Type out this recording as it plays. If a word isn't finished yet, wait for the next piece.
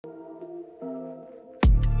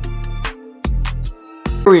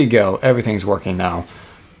Here we go. Everything's working now.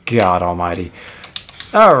 God almighty.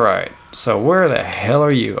 Alright. So where the hell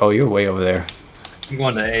are you? Oh, you're way over there. I'm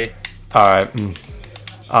going to A. Alright.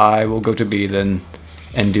 I will go to B then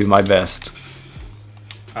and do my best.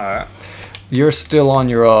 Alright. You're still on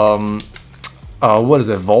your, what is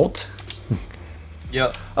it, Vault?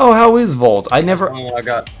 Yep. Oh, how is Vault? I never... That's the only one I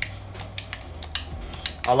got.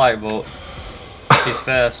 I like Volt. He's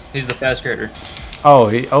fast. He's the fast character.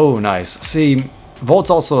 Oh, nice. See,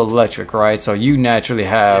 Volt's also electric, right? So you naturally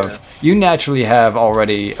have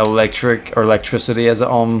already electricity as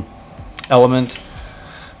a element.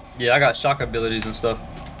 Yeah, I got shock abilities and stuff.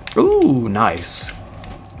 Ooh, nice.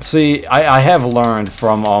 See, I have learned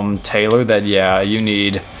from Taylor that yeah, you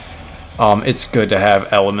need it's good to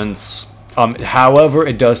have elements. However,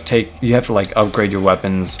 it does take, you have to like upgrade your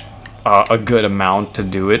weapons a good amount to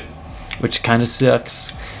do it, which kind of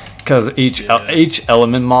sucks because each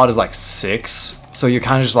element mod is like 6, so you're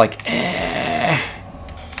kind of just like eh.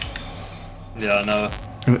 Yeah, I know.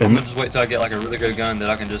 I'm gonna just wait till I get like a really good gun that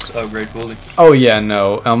I can just upgrade fully. Oh yeah,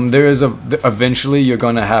 no. There is eventually you're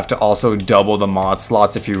gonna have to also double the mod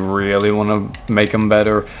slots if you really want to make them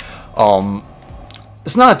better.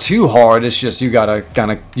 It's not too hard. It's just you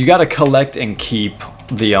gotta collect and keep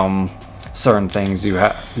the certain things you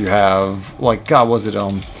have. Like God, was it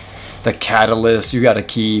the catalyst you gotta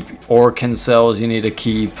keep, Orkin cells you need to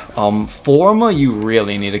keep, Forma you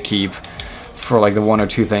really need to keep for like the 1 or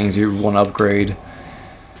 2 things you want to upgrade.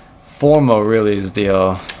 Forma really is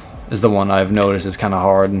the one I've noticed is kind of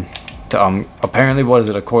hard to apparently, what is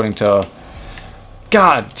it, according to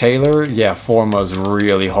God Taylor, yeah, Forma is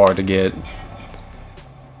really hard to get.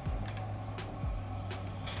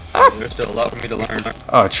 There's still a lot for me to learn.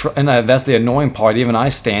 And that's the annoying part. Even I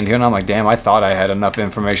stand here and I'm like, damn, I thought I had enough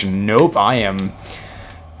information. Nope,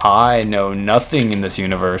 I know nothing in this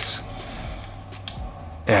universe.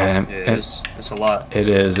 And it's a lot. It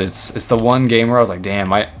is. It's the one game where I was like,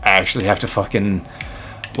 damn, I actually have to fucking,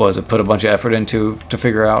 put a bunch of effort into to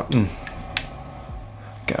figure out.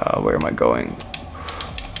 God, where am I going?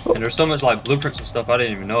 And there's so much like blueprints and stuff I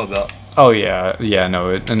didn't even know about. Oh yeah, no,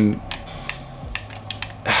 and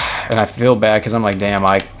I feel bad because I'm like, damn,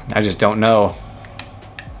 I just don't know.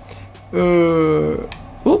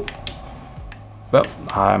 Whoop. Well,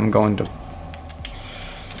 I'm going to.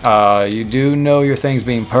 You do know your thing's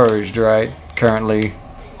being purged, right? Currently.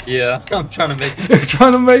 Yeah, I'm trying to make it. You're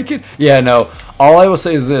trying to make it? Yeah, no. All I will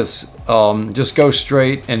say is this. Just go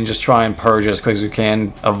straight and just try and purge as quick as you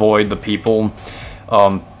can. Avoid the people.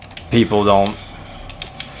 People don't.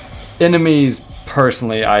 Enemies,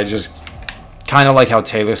 personally, I just kind of like how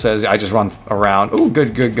Taylor says, I just run around. Ooh,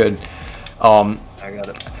 good. I got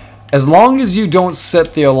it. As long as you don't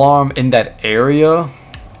set the alarm in that area,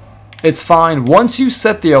 it's fine. Once you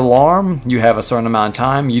set the alarm, you have a certain amount of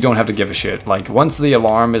time. You don't have to give a shit. Like, once the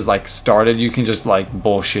alarm is, like, started, you can just, like,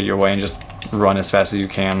 bullshit your way and just run as fast as you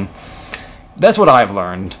can. That's what I've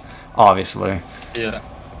learned, obviously. Yeah.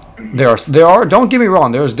 There are, don't get me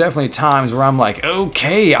wrong, there's definitely times where I'm like,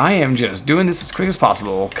 okay, I am just doing this as quick as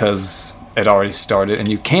possible, because it already started, and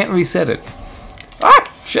you can't reset it. Ah,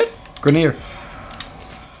 shit, Grenier.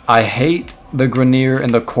 I hate the Grenier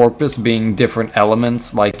and the Corpus being different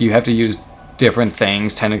elements. Like, you have to use different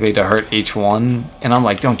things technically to hurt each one, and I'm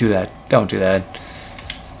like, don't do that,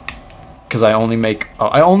 because I only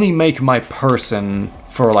make my person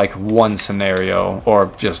for like one scenario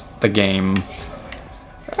or just the game.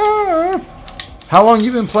 How long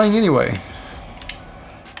you been playing anyway?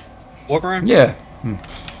 Warframe? Yeah.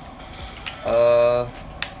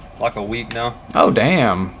 Like a week now. Oh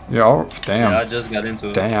damn! Damn. Yeah, I just got into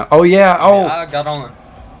it. Damn. Oh yeah. Oh. Yeah, I got on.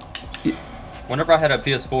 Whenever I had a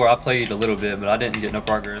PS4, I played a little bit, but I didn't get no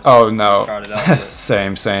progress. Oh no. Started out,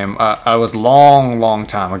 same. I was long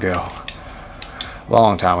time ago.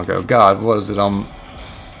 God, what is it?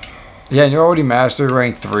 Yeah, and you're already master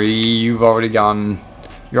rank 3. You've already gone.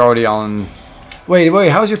 You're already on. Wait.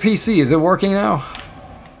 How's your PC? Is it working now?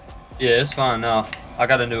 Yeah, it's fine now. I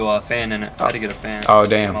got a new fan in it. I had to get a fan. Oh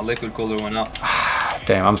damn. My liquid cooler went out.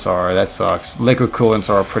 Damn, I'm sorry. That sucks. Liquid coolants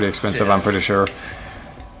are pretty expensive. Yeah. I'm pretty sure.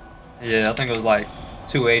 Yeah, I think it was like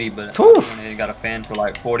 $280, but I got a fan for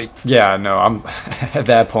like $40. Yeah, no, I'm at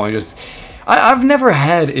that point just. I've never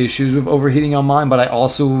had issues with overheating on mine, but I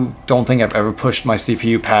also don't think I've ever pushed my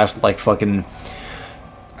CPU past like fucking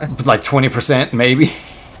like 20% maybe.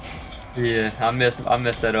 Yeah, I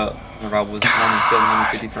messed that up when I was running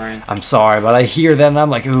 750 frames. I'm sorry, but I hear that and I'm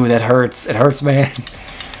like, ooh, that hurts. It hurts, man.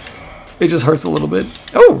 It just hurts a little bit.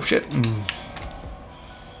 Oh shit.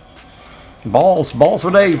 Balls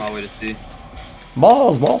for days.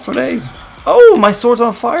 Balls for days. Oh, my sword's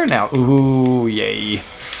on fire now. Ooh, yay.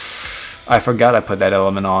 I forgot I put that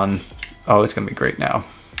element on. Oh, it's gonna be great now.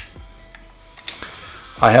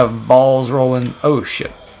 I have balls rolling. Oh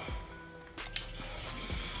shit.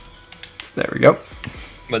 There we go.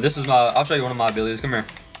 But this is my. I'll show you one of my abilities. Come here.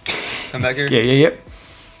 Come back here. Yeah. Check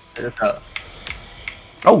this out.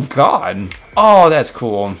 Oh god. Oh, that's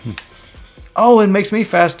cool. Oh, it makes me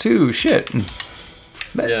fast too. Shit.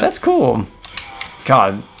 That's cool.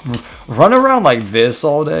 God, run around like this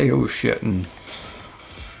all day? Oh shit.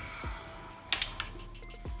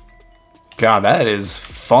 God, that is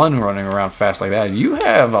fun running around fast like that. You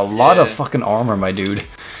have a lot of fucking armor, my dude.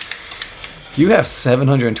 You have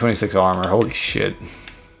 726 armor. Holy shit.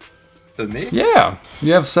 With me? Yeah,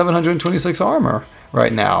 you have 726 armor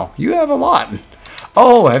right now. You have a lot.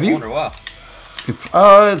 Oh, have you? I wonder why.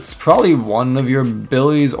 It's probably one of your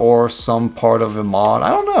abilities or some part of a mod. I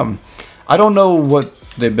don't know. I don't know what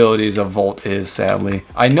the abilities of Volt is, sadly.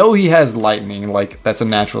 I know he has lightning, like that's a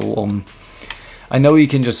natural. I know he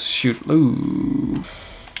can just shoot. Ooh,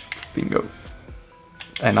 bingo.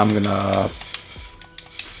 And I'm gonna.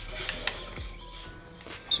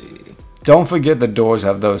 See. Don't forget the doors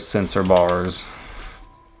have those sensor bars.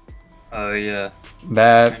 Oh yeah.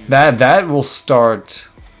 That will start.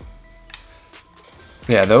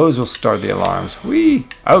 Yeah, those will start the alarms. Whee!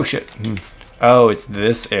 Oh shit. Oh, it's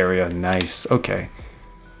this area. Nice. Okay.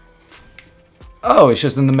 Oh, it's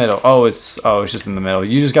just in the middle. It's just in the middle.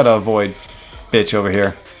 You just gotta avoid bitch over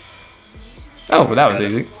here. Oh, well, that was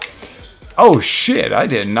easy. Oh shit, I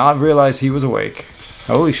did not realize he was awake.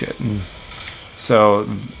 Holy shit. So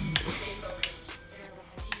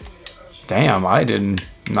damn, I did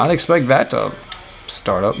not expect that to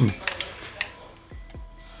start up.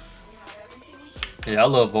 Yeah, I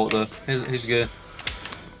love Volt though. He's good.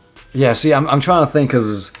 Yeah, see, I'm trying to think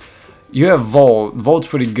because you have Volt. Volt's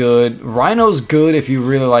pretty good. Rhino's good if you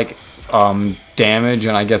really like damage,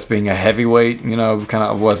 and I guess being a heavyweight, you know, kind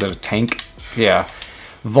of, was it a tank? Yeah.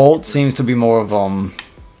 Volt seems to be more of I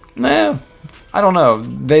don't know.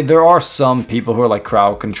 There are some people who are like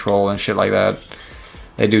crowd control and shit like that.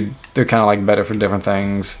 They're kind of like better for different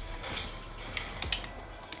things.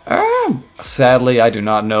 Sadly, I do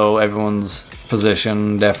not know everyone's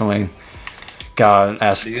position. Definitely. God,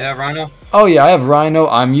 ask. Do you have Rhino? Oh yeah, I have Rhino.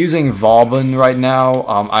 I'm using Vauban right now.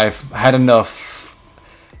 I've had enough,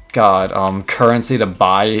 currency to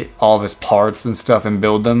buy all of his parts and stuff and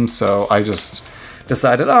build them. So I just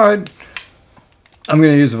decided, all right, I'm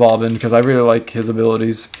gonna use Vauban because I really like his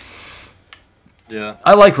abilities. Yeah.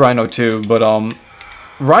 I like Rhino too, but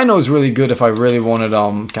Rhino's really good if I really wanted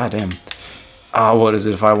goddamn. What is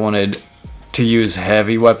it? If I wanted to use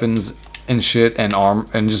heavy weapons and shit and arm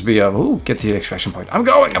and just be get the extraction point. I'm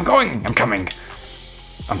coming.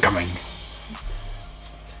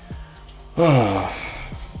 Oh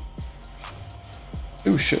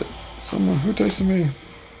shit. Someone who tasted me.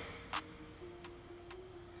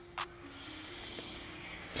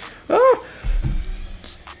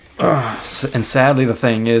 And sadly the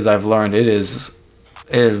thing is I've learned it is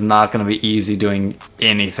not gonna be easy doing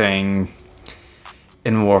anything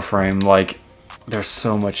in Warframe. Like there's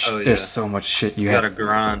so much shit you gotta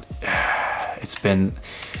grind. It's been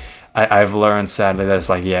I've learned sadly that it's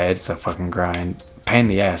like, yeah, it's a fucking grind. Pain in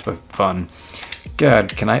the ass, but fun.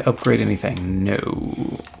 God, can I upgrade anything?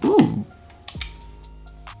 No. Ooh.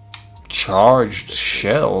 Charged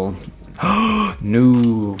shell.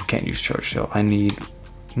 No, can't use charged shell. I need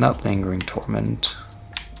not lingering torment.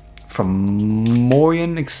 From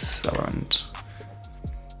Morian accelerant.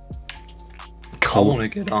 I want to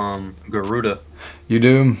get Garuda. You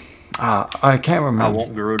do? I can't remember. I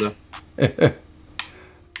want Garuda.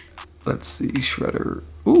 Let's see, Shredder.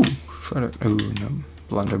 Ooh, Shredder. Ooh, no.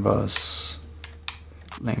 Blunderbuss.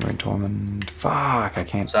 Lingering Torment. Fuck, I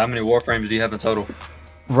can't. So how many Warframes do you have in total?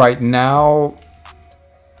 Right now,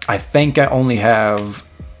 I think I only have...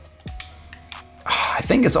 I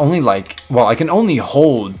think it's only like... Well, I can only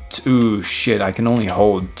hold two. Shit, I can only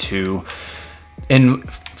hold two. And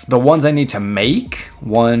the ones I need to make,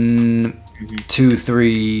 1, 2,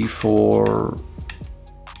 3, 4...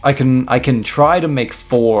 I can try to make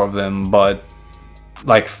 4 of them, but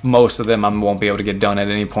like most of them I won't be able to get done at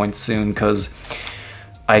any point soon because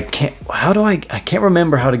I can't. I can't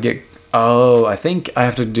remember how to get. Oh, I think I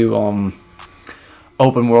have to do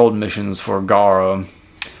open world missions for Gara.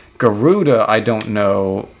 Garuda, I don't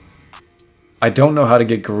know. I don't know how to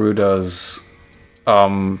get Garuda's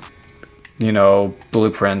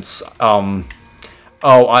blueprints.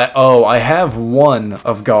 I have one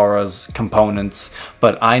of Gara's components,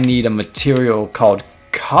 but I need a material called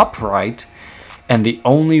copyright, and the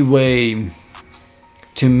only way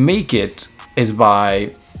to make it is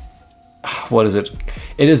by, what is it?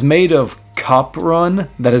 It is made of copron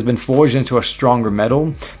that has been forged into a stronger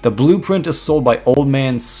metal. The blueprint is sold by Old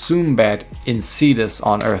Man Sumbat in Cetus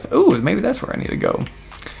on Earth. Ooh, maybe that's where I need to go.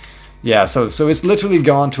 Yeah, so it's literally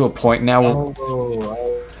gone to a point now where,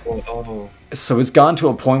 so it's gone to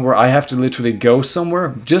a point where I have to literally go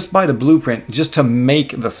somewhere, just buy the blueprint, just to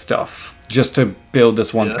make the stuff, just to build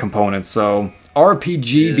this one component. So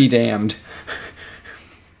RPG be damned.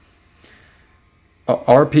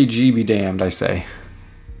 RPG be damned, I say.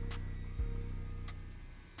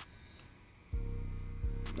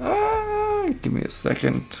 Give me a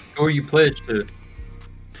second. Who are you pledged to?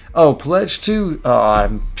 Oh, pledged to?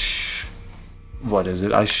 What is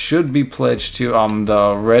it? I should be pledged to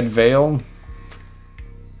the Red Veil.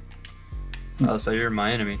 Oh, so you're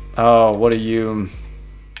my enemy. Oh, what are you?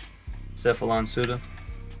 Cephalon Suda.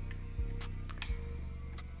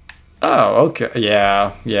 Oh, okay.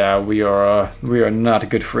 Yeah, we are not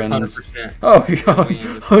good friends. 100%.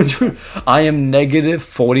 Oh, I am negative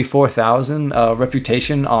 44,000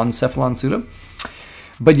 reputation on Cephalon Suda.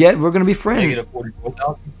 But yet we're gonna be friends. Negative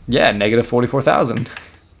 44,000? Yeah, negative 44,000.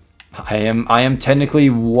 I am technically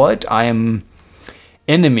what? I am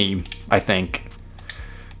enemy, I think.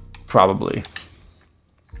 Probably.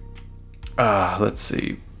 Let's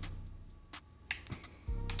see.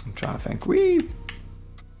 I'm trying to think.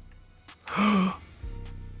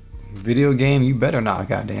 Video game, you better not,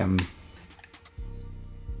 goddamn.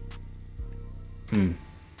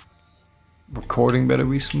 Recording better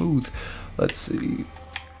be smooth. Let's see.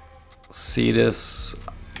 See this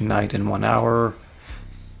night in 1 hour.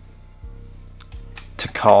 To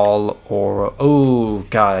call or oh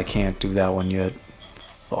god, I can't do that one yet.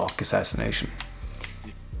 Fuck, assassination.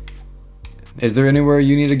 Is there anywhere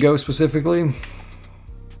you need to go specifically?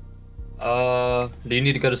 Do you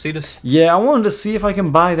need to go to Cetus? Yeah, I wanted to see if I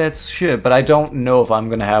can buy that shit, but I don't know if I'm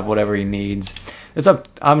gonna have whatever he needs. It's up.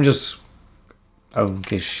 I'm just.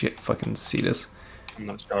 Okay, shit, fucking Cetus. I'm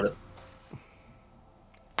gonna start it.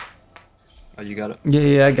 Oh, you got it?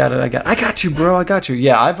 Yeah, I got it. I got you, bro. I got you.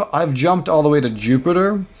 Yeah, I've jumped all the way to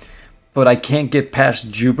Jupiter, but I can't get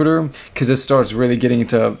past Jupiter because it starts really getting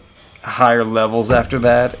into higher levels after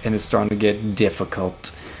that, and it's starting to get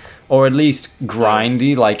difficult, or at least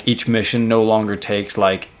grindy. Like each mission no longer takes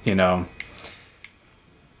like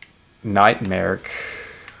nightmare.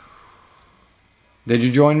 Did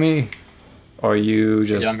you join me, or you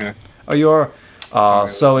just? Yeah, I'm here. Oh, you are.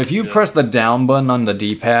 So if you press the down button on the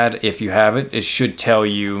D-pad, if you have it, it should tell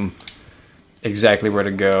you exactly where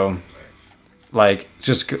to go. Like,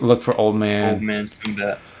 just look for Old Man. Old Man's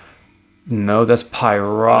Combat. No, that's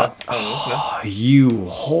Pyro. Oh, you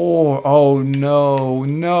whore. Oh, no.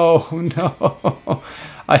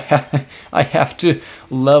 I have to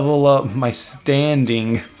level up my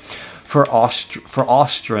standing for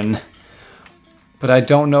Austrian. But I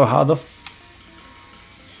don't know how the...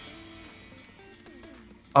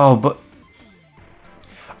 Oh, but...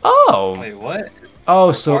 Oh! Wait, what?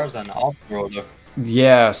 Oh, so... Cars on the off-roader.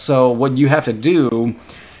 Yeah, so what you have to do...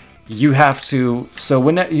 You have to... So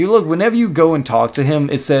whenever you go and talk to him,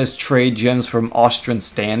 it says trade gems from Austrian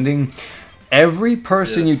standing. Every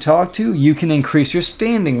person you talk to, you can increase your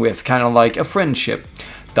standing with, kind of like a friendship.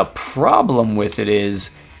 The problem with it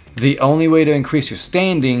is, the only way to increase your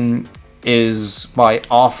standing is by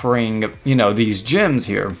offering, these gems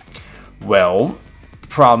here. Well...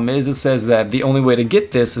 Problem is, it says that the only way to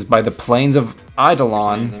get this is by the plains of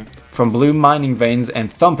Eidolon from blue mining veins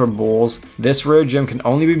and thumper bulls. This rare gem can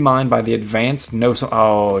only be mined by the advanced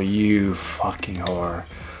oh, you fucking whore.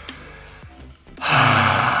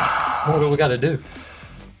 What do we gotta do?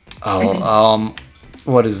 Oh,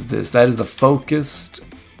 what is this? That is the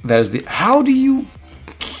focused. That is the. How do you?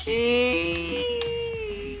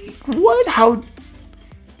 What? How?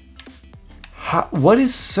 What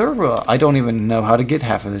is Sura? I don't even know how to get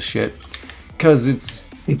half of this shit. Because it's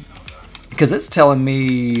telling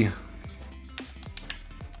me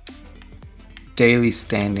daily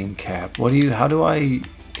standing cap. How do I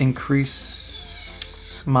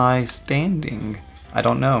increase my standing? I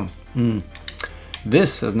don't know.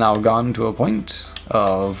 This has now gone to a point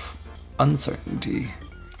of uncertainty.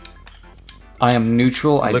 I am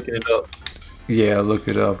neutral. Looking it up. Yeah, look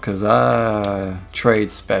it up, because I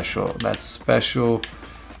trade special. That's special.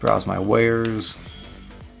 Browse my wares.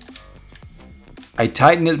 A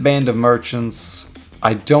tight-knit band of merchants.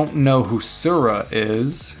 I don't know who Sura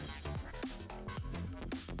is.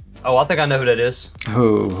 Oh, I think I know who that is.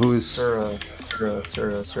 Who is Sura.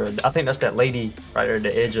 I think that's that lady right there at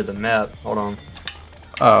the edge of the map. Hold on.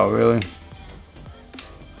 Oh, really?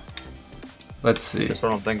 Let's see. That's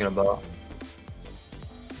what I'm thinking about.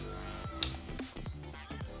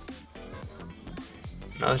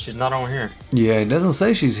 No, she's not on here. Yeah, it doesn't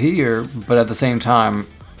say she's here, but at the same time...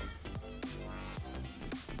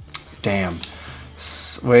 Damn.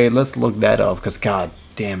 Wait, let's look that up, because god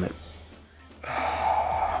damn it.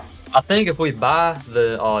 I think if we buy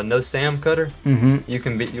the no Sam cutter,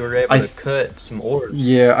 you're able to cut some ores.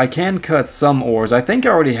 Yeah, I can cut some ores. I think I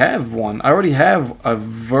already have one. I already have a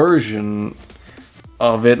version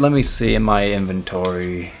of it. Let me see in my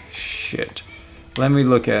inventory. Shit. Let me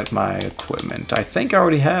look at my equipment. I think I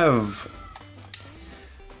already have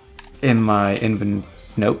in my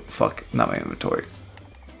nope, fuck, not my inventory.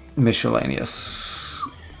 Miscellaneous.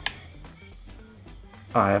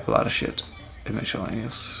 I have a lot of shit in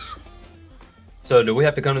miscellaneous. So do we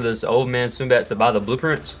have to come to this old man Sumbat to buy the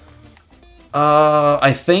blueprints?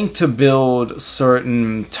 I think to build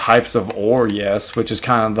certain types of ore, yes, which is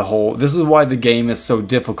kind of the whole... This is why the game is so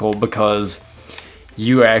difficult, because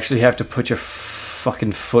you actually have to put your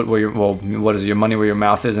fucking foot where your... Well, what is it, your money where your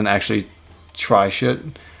mouth is and actually try shit.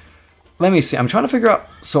 Let me see. I'm trying to figure out...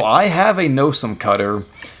 So I have a no-sum cutter.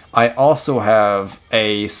 I also have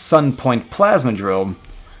a Sunpoint plasma drill.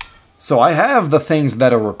 So I have the things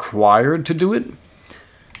that are required to do it.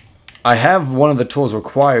 I have one of the tools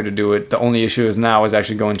required to do it. The only issue is now is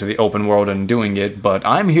actually going to the open world and doing it. But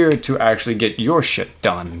I'm here to actually get your shit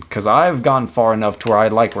done, because I've gone far enough to where I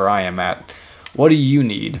like where I am at. What do you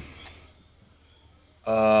need?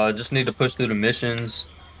 Just need to push through the missions.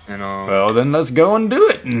 And Well, then let's go and do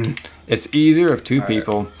it. It's easier if two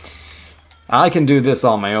people. Right. I can do this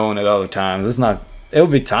on my own at other times. It's not... It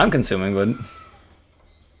would be time consuming, but...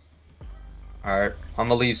 Alright, I'm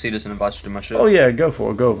gonna leave Cetus and invite you to my ship. Oh yeah, go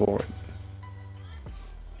for it, go for it.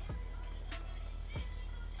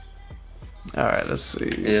 Alright, let's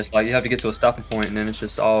see. Yeah, it's like you have to get to a stopping point and then it's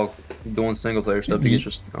just all doing single player stuff to get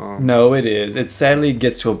just... No, it is. It sadly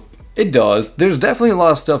gets to a... It does. There's definitely a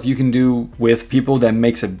lot of stuff you can do with people that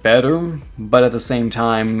makes it better, but at the same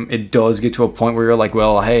time, it does get to a point where you're like,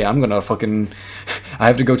 well, hey, I'm gonna fucking... I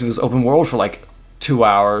have to go to this open world for like 2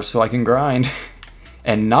 hours so I can grind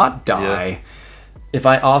and not die. Yeah. If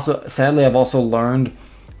I also... Sadly, I've also learned...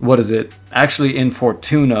 What is it? Actually, in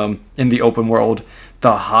Fortuna, in the open world,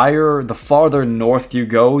 the farther north you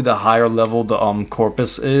go, the higher level the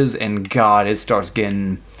corpus is, and god, it starts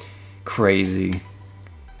getting crazy.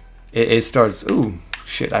 It starts... Ooh,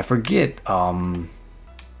 shit, I forget. God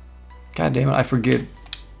damn it, I forget.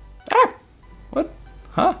 Ah! What?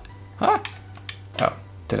 Huh? Huh? Oh,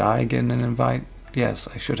 did I get an invite? Yes,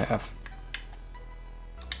 I should have.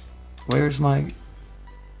 Where's my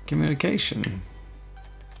communication?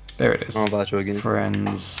 There it is. I'll invite you again.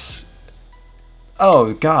 Friends.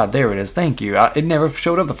 Oh, god, there it is. Thank you. It never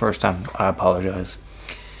showed up the first time. I apologize.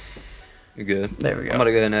 You're good. There we go. I'm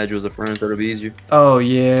gonna go ahead and add you as a friend so it'll be easier. Oh,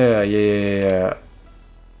 yeah.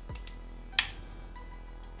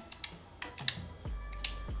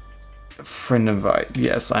 Friend invite.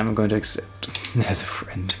 Yes, I'm going to accept as a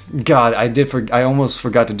friend. God, I almost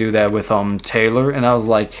forgot to do that with Taylor, and I was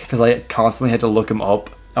like, because I constantly had to look him up.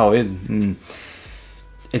 Oh,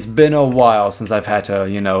 it's been a while since I've had to,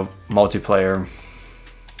 you know, multiplayer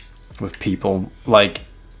with people. Like,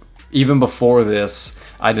 even before this,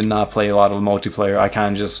 I did not play a lot of multiplayer. I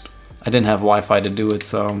kind of just... I didn't have Wi-Fi to do it,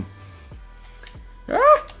 so...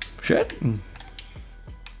 Ah! Shit.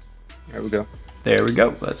 There we go. There we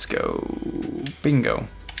go. Let's go. Bingo.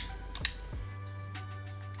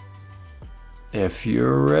 If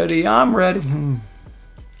you're ready, I'm ready.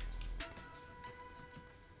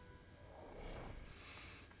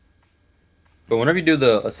 But whenever you do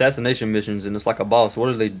the assassination missions and it's like a boss, what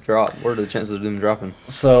do they drop? What are the chances of them dropping?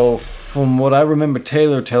 So, from what I remember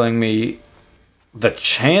Taylor telling me, the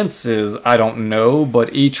chances, I don't know,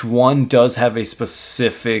 but each one does have a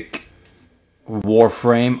specific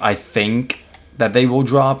Warframe, I think, that they will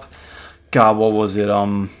drop. God, what was it?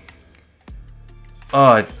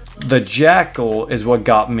 The Jackal is what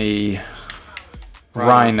got me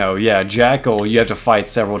Rhino. Yeah, Jackal, you have to fight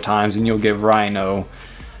several times and you'll get Rhino.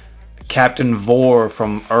 Captain Vor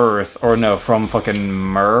from Earth, or no, from fucking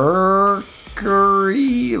Mercury,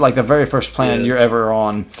 like the very first planet you're ever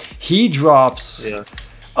on. He drops... Yeah.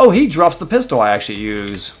 Oh, he drops the pistol I actually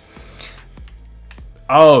use.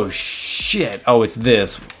 Oh, shit. Oh, it's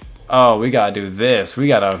this. Oh, we gotta do this. We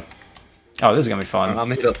gotta... Oh, this is gonna be fun. I'll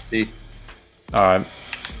make it up to see. Alright.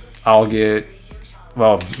 I'll get...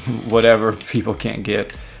 Well, whatever people can't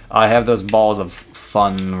get. I have those balls of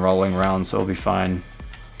fun rolling around, so it'll be fine.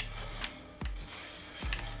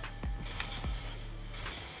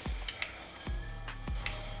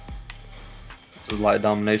 This is like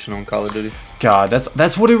domination on Call of Duty. God,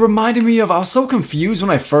 that's what it reminded me of. I was so confused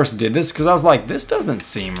when I first did this because I was like, this doesn't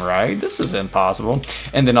seem right. This is impossible.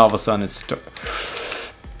 And then all of a sudden it's...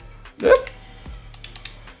 Yep.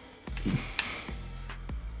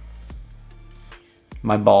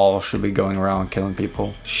 My ball should be going around killing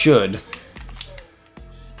people. Should.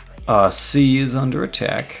 C is under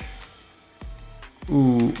attack.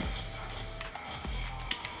 Ooh.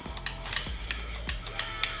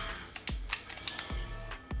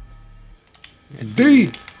 D!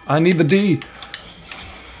 I need the D!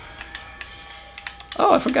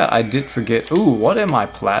 Oh, I forgot. I did forget. Ooh, what am I?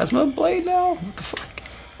 Plasma blade now? What the fuck?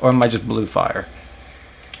 Or am I just blue fire?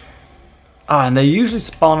 Ah, and they usually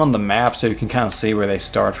spawn on the map so you can kind of see where they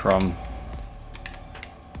start from.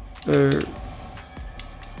 I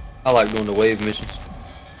like doing the wave missions.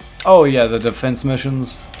 Oh yeah, the defense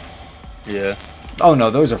missions. Yeah. Oh no,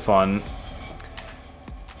 those are fun.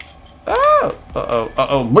 Oh! Uh-oh,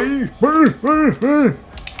 uh-oh. B!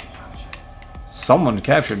 Someone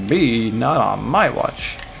captured B, not on my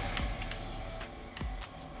watch.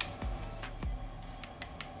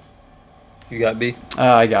 You got B?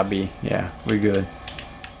 I got B. Yeah, we're good.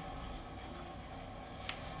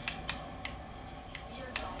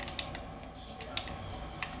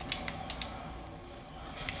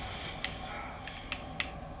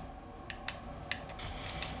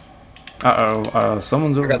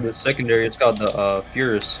 Someone's over. I got the secondary. It's called the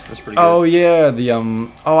Furious. That's pretty good. Oh yeah, the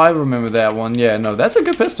oh, I remember that one. Yeah, no, that's a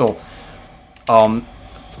good pistol. Yeah,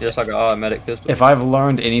 it's like an automatic pistol. If I've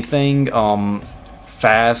learned anything,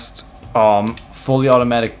 fast, fully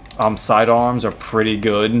automatic sidearms are pretty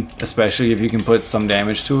good, especially if you can put some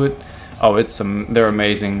damage to it. Oh, they're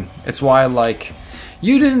amazing. It's why I like.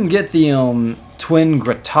 You didn't get the twin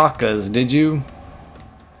Gratakas, did you?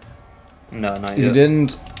 No, not yet. You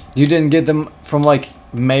didn't. You didn't get them from like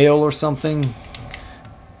mail or something?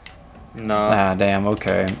 No. Ah, damn.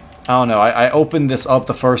 Okay. I don't know. I opened this up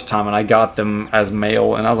the first time and I got them as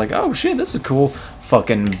mail, and I was like, oh shit, this is cool.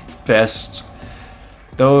 Fucking best.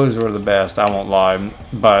 Those were the best. I won't lie,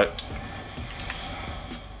 but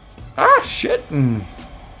shit.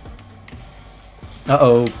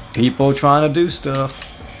 Uh-oh, people trying to do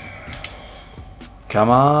stuff. Come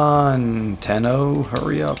on, Tenno,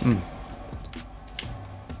 hurry up.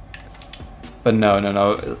 But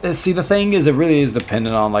no. See, the thing is, it really is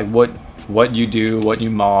dependent on like what you do, what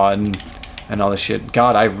you mod, and all this shit.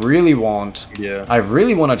 God, I really want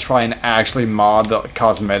to try and actually mod the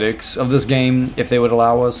cosmetics of this game if they would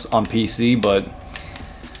allow us on PC, but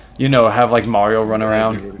you know, have like Mario run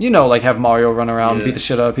around. You know, like have Mario run around and beat the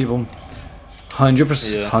shit out of people.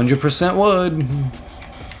 100% would.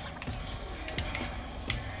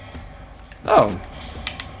 Oh.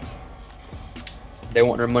 They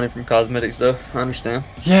want their money from cosmetics, though. I understand.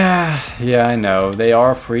 Yeah, I know. They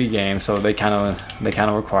are a free game, so they kind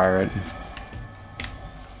of require it.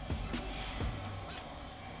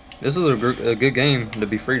 This is a good game to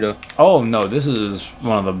be free, though. Oh no, this is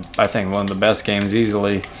I think one of the best games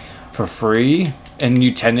easily for free, and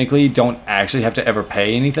you technically don't actually have to ever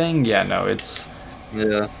pay anything. Yeah, no, it's.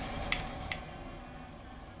 Yeah.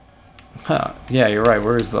 Huh. Yeah, you're right.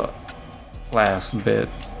 Where's the last bit?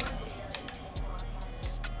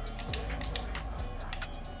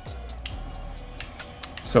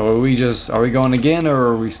 So are we going again, or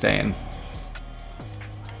are we staying?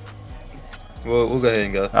 We'll go ahead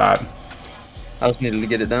and go. Alright. I just needed to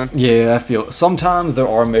get it done. Yeah, I feel sometimes there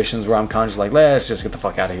are missions where I'm kind of just like, let's just get the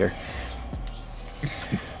fuck out of here.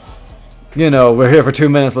 You know, we're here for 2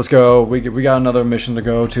 minutes, let's go. We got another mission to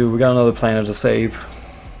go to. We got another planet to save.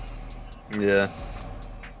 Yeah.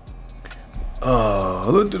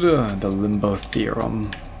 Oh, the Limbo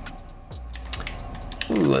Theorem.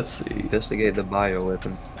 Ooh, let's see. Investigate the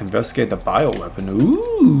bioweapon. Investigate the bioweapon.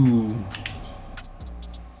 Ooh.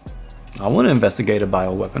 I want to investigate a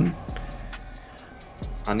bioweapon.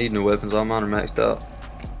 I need new weapons. All mine are maxed out.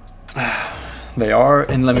 They are,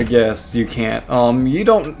 and let me guess, you can't. You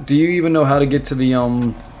don't. Do you even know how to get to the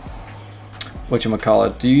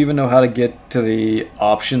whatchamacallit? Do you even know how to get to the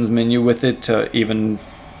options menu with it to even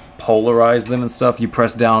polarize them and stuff? You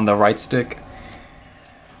press down the right stick.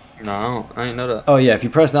 No, I ain't know that. Oh yeah, if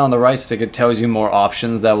you press down the right stick, it tells you more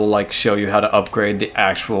options that will like show you how to upgrade the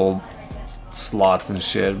actual slots and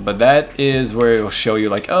shit. But that is where it will show you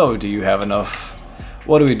like, oh, do you have enough?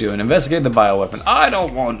 What are we doing? Investigate the bioweapon. I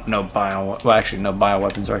don't want no bio. Well, actually, no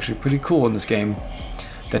bioweapons are actually pretty cool in this game.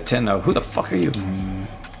 The Tenno. Who the fuck are you?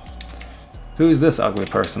 Who's this ugly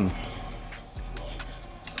person?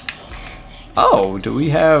 Oh, do we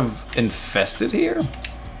have infested here?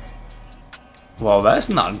 Well, that's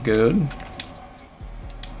not good.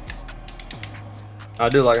 I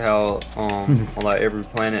do like how like every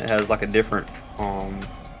planet has like a different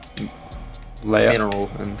layout. mineral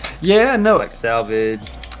and Yeah, no. like salvage.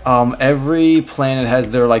 Every planet has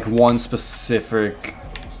their like one specific.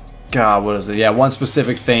 God, what is it? Yeah, one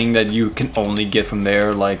specific thing that you can only get from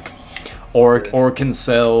there, like Orkin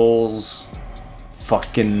cells,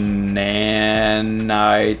 fucking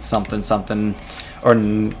nanite, something, or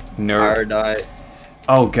Iodite.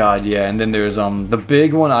 Oh god, yeah. And then there's the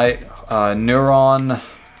big one, neuron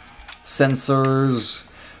sensors,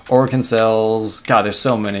 Orkin cells. God, there's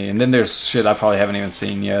so many. And then there's shit I probably haven't even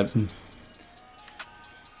seen yet.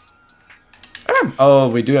 Oh,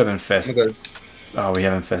 we do have infest. Oh, we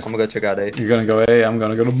have infest. I'm gonna go check out A. You're gonna go A, I'm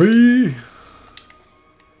gonna go to B.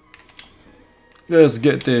 Let's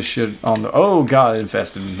get this shit on the. Oh god,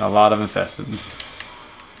 infested. A lot of infested.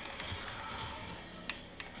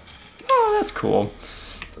 Oh, that's cool.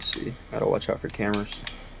 Let's see. Gotta watch out for cameras.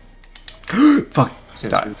 Fuck.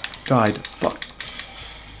 Died. Fuck.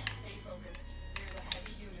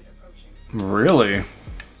 Really?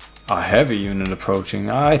 A heavy unit approaching.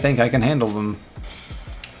 I think I can handle them.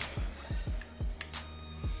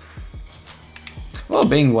 Well,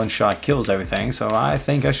 being one shot kills everything, so I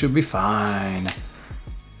think I should be fine.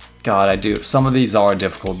 God, I do. Some of these are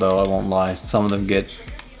difficult, though, I won't lie. Some of them get...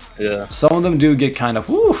 Yeah. Some of them do get kind of...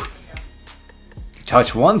 Whew! You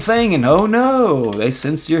touch one thing and oh no! They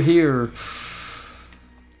sense you're here.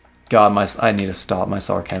 God, I need to stop. My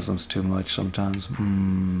sarcasm's too much sometimes.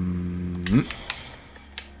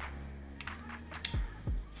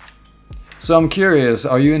 So I'm curious,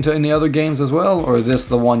 are you into any other games as well, or is this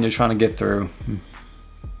the one you're trying to get through?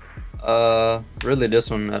 Really this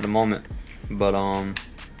one at the moment. But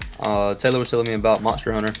Taylor was telling me about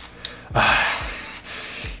Monster Hunter.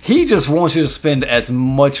 He just wants you to spend as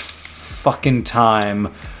much fucking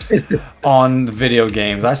time on video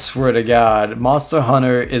games. I swear to God, Monster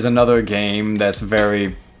Hunter is another game that's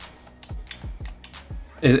very...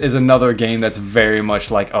 Is another game that's very much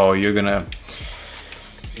like, oh, you're gonna...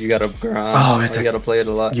 You gotta grind. Oh, you gotta play it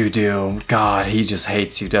a lot. You do. God, he just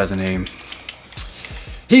hates you, doesn't he?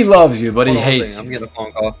 He loves you, but he hates you. I'm getting a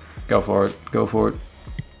phone call. Go for it. Go for it.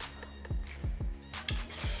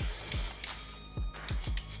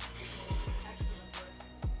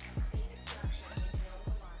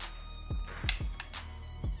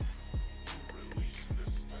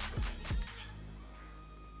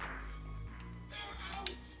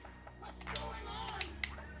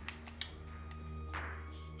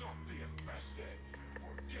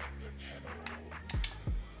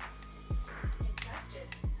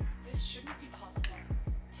 This shouldn't be possible.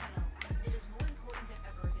 Tenno, it is more important than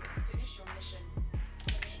ever that you finish your mission.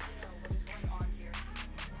 I need to know what is going on here.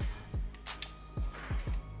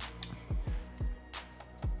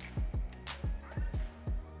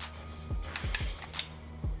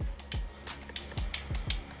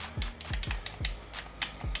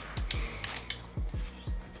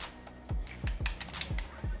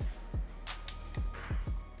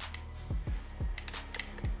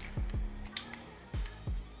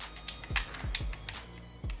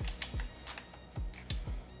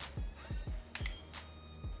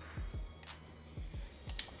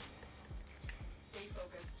 Stay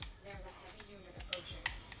focused. There's a heavy unit approaching.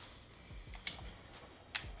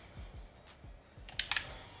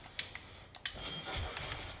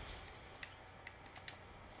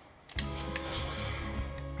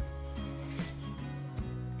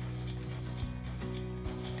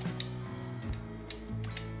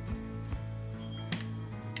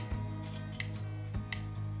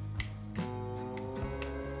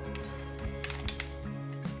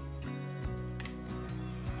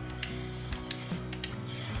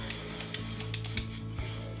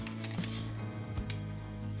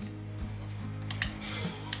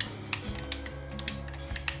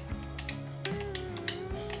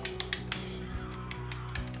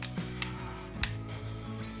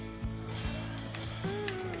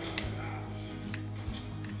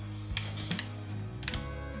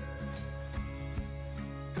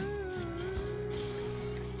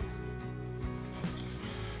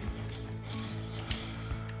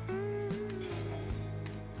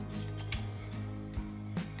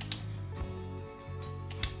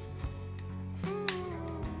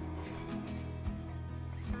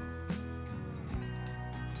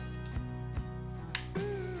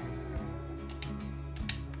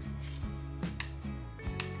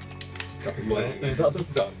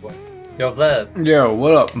 Yo, Vlad. Yo,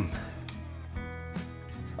 what up?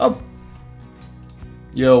 Up.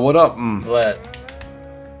 Yo, what up? Vlad.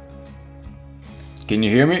 Can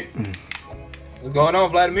you hear me? What's going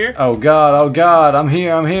on, Vladimir? Oh God, I'm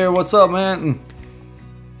here, what's up, man?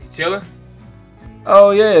 Chilling?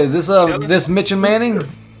 Oh yeah, is this Chilling. this Mitch and Manning?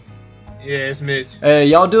 Yeah, it's Mitch. Hey,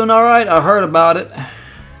 y'all doing all right? I heard about it.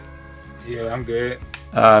 Yeah, I'm good.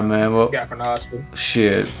 All right, man. Well, Got from the hospital.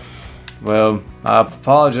 shit. Well, I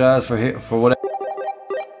apologize for what.